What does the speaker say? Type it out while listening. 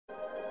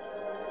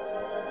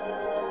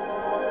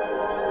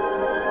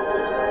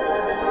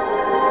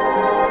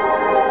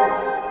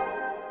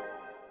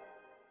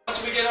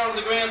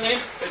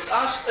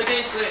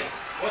against them.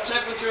 What's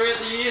happened throughout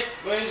the year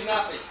means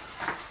nothing.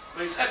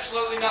 Means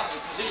absolutely nothing.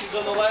 Positions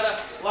on the ladder,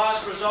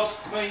 last results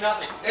mean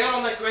nothing. Out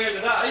on that ground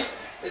today,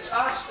 it's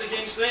us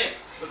against them.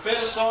 The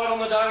better side on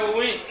the day will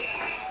win.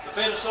 The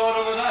better side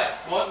on the day.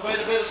 Mightn't be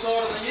the better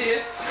side of the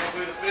year, it'll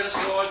be the better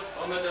side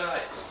on the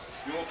day.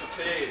 You're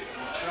prepared.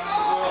 You've trained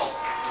well.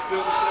 You've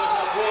built yourselves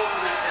up well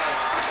for this game.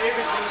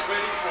 Everything's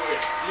ready for you.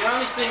 The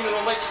only thing that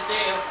will let you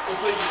down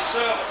will be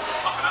yourselves.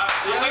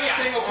 The only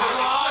thing will be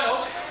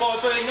yourselves by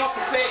being not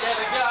prepared to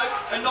have a go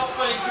and not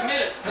being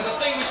committed. And the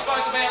thing we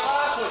spoke about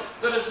last week,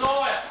 the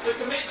desire, the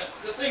commitment,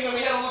 the thing when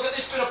we had a look at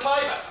this bit of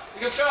paper,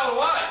 you can throw it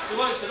away. If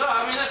you lose today,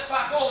 I mean, that's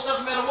fuck all. It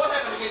doesn't matter what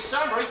happened against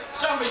Sunbury.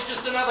 Sunbury's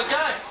just another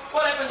game.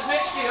 What happens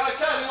next year?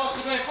 Okay, we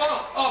lost the grand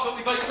final. Oh, but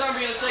we beat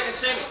Sunbury in the second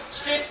semi.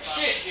 Stiff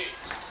shit.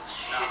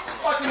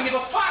 I couldn't give a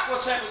fuck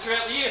what's happened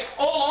throughout the year.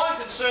 All I'm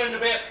concerned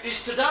about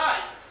is today.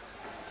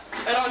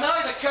 And I know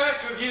the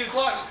character of you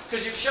blokes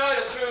because you've showed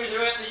it through me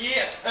throughout the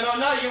year. And I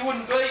know you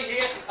wouldn't be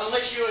here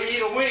unless you were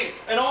here to win.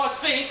 And I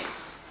think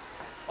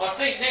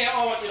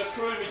now I want you to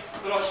prove me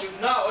that I should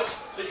know it,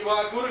 that you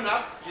are good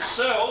enough,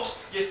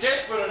 yourselves, you're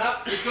desperate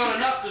enough, you've got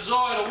enough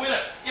desire to win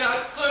it. You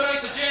know,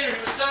 13th of January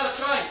we started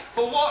training.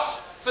 For what?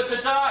 For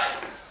today.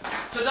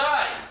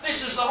 Today.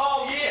 This is the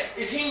whole year.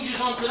 It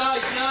hinges on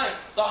today's game.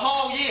 The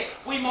whole year.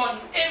 We might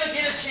never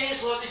get a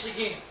chance like this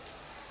again.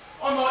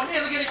 I might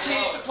never get a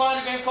chance to play in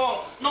a grand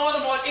final. Neither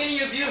might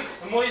any of you.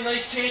 And when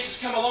these chances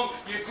come along,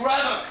 you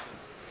grab them.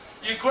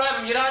 You grab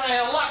them. You don't know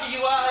how lucky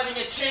you are having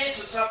a chance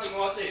at something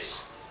like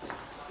this.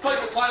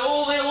 People play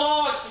all their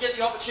lives to get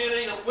the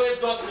opportunity that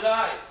we've got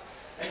today.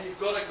 And you've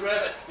got to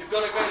grab it. You've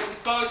got to grab it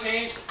with both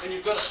hands and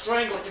you've got to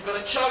strangle it. You've got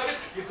to choke it.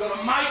 You've got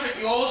to make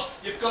it yours.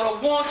 You've got to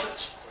want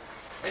it.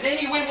 And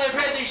any win we've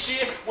had this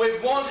year,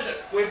 we've wanted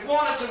it. We've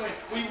wanted to win.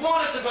 We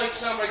wanted to beat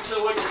Sunbury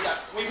 2 weeks ago.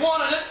 We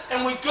wanted it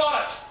and we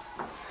got it.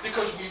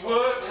 Because we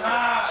worked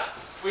hard.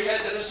 We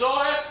had the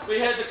desire, we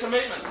had the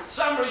commitment.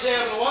 Sunbury's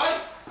out of the way.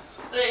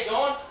 They're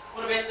gone.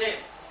 What about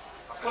them?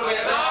 What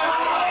about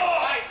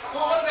that?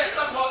 Well, what about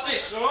something like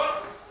this,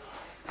 alright?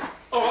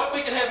 Alright,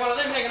 we can have one of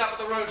them hanging up at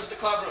the rooms, at the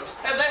club rooms.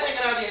 Have that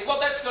hanging over here. What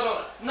that's got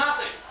on it?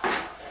 Nothing.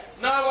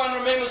 No one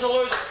remembers a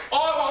loser.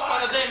 I want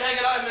one of them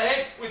hanging over my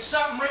head with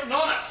something written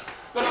on it.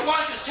 But it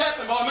won't just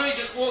happen by me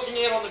just walking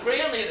out on the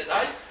ground there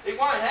today. It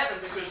won't happen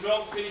because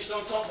Melton finished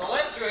on top of the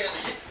ladder throughout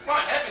the year. It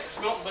won't happen because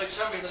Melton beat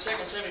Sunbury in the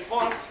second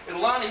semi-final.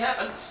 It'll only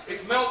happen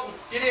if Melton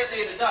get out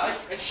there today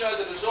and show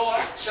the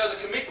desire, show the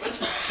commitment,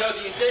 show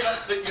the endeavour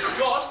that you've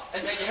got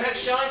and that you have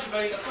shown to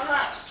me in the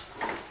past.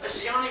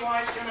 That's the only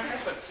way it's going to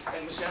happen.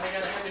 And it's only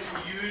going to happen if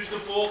we use the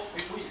ball,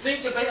 if we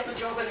think about the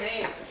job at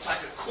hand.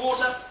 Take it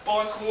quarter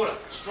by quarter.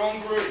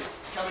 Strong breeze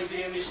coming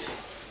down this end.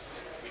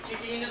 We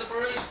kick it into the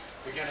breeze.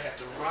 We're going to have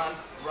to run.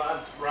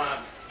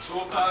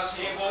 Short pass,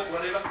 handball,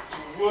 whatever,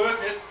 to work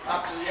it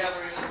up to the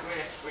other end of the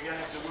ground. We're going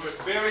to have to work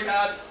very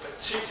hard,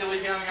 particularly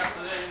going up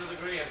to that end of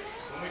the ground.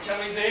 When we're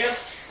coming down,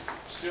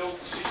 still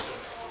the system.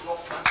 Drop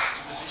punch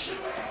to position.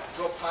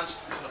 Drop punch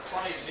to the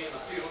players near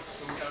the field,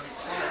 and we're going to be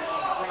playing in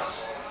front.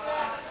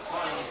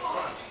 Playing in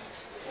front.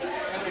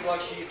 How many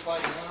blokes here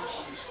playing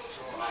last year's?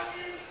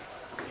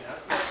 You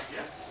know, lots of you.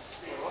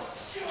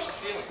 What's the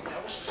feeling? You know,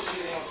 what's the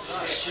feeling of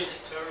today? Shit,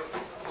 terrible.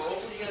 Well,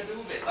 what are you going to do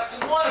about it?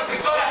 Fucking want it.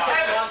 We've got to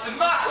have it. It's a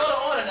must.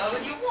 Well, I don't know,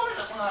 but you wanted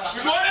it last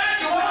year. You wanted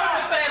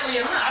it badly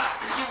enough,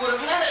 you would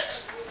have had it.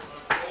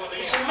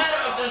 It's a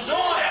matter of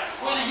desire.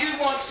 Whether you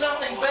want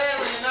something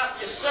badly enough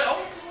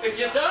yourself, if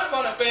you don't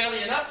want it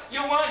badly enough,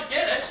 you won't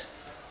get it.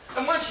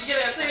 And once you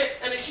get out there,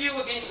 and it's you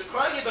against the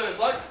Craigieburn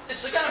bloke,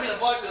 it's going to be the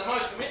bloke with the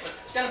most commitment.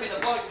 It's going to be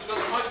the bloke who's got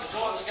the most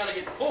desire that's going to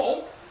get the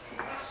ball.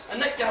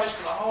 And that goes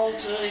for the whole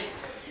team.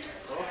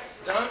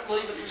 Don't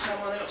leave it to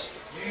someone else.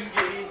 You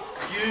get in,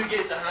 you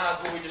get the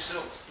hard ball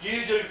yourself. You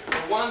do the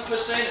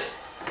 1%ers.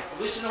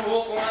 Listen to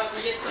Hawthorn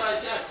after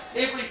yesterday's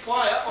game. Every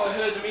player I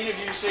heard them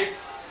interview said,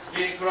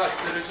 yeah, great,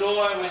 the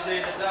desire was there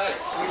today.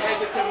 We had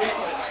the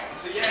commitment.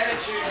 The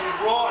attitude was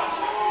right.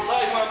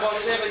 They won by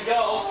 7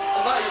 goals,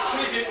 and they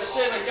attribute the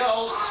 7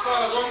 goals, as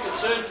far as I'm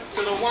concerned,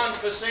 to the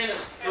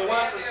 1%ers. The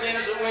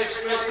 1%ers that we've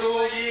stressed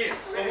all year.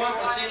 The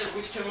 1%ers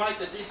which can make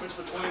the difference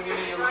between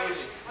winning and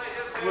losing.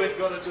 We've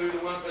got to do the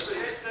 1%.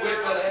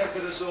 We've got to have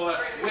the desire.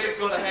 We've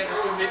got to have the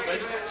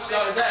commitment so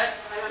that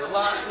the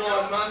last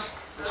 9 months,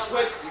 the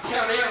sweat, we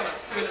come out of it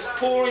when it's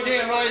pouring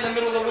down right in the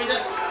middle of the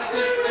winter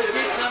to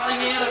get something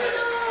out of it.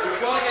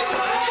 We've got to get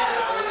something out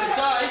of it.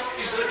 Today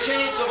is the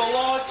chance of a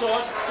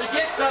lifetime to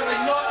get something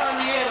not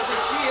only out of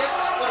this year,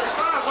 but as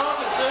far as I'm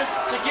concerned,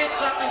 to get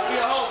something for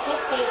your whole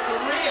football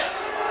career.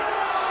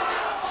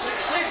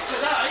 Success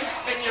today,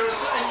 and you're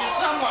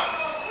someone.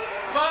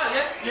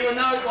 Failure, you're a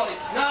nobody.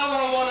 No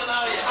one will want to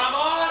know you. Come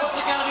on! What's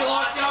it going to be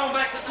like going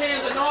back to town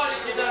tonight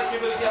if you don't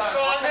give it a go?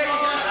 How are you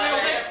going to feel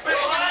then? But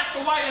you're going to have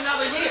to wait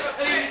another year.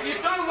 And even if you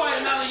do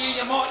wait another year,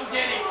 you mightn't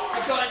get it.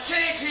 You've got a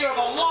chance here of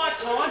a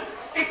lifetime.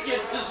 If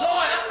your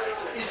desire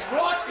is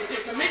right, if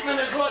your commitment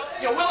is right,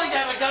 you're willing to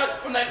have a go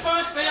from that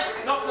first bounce,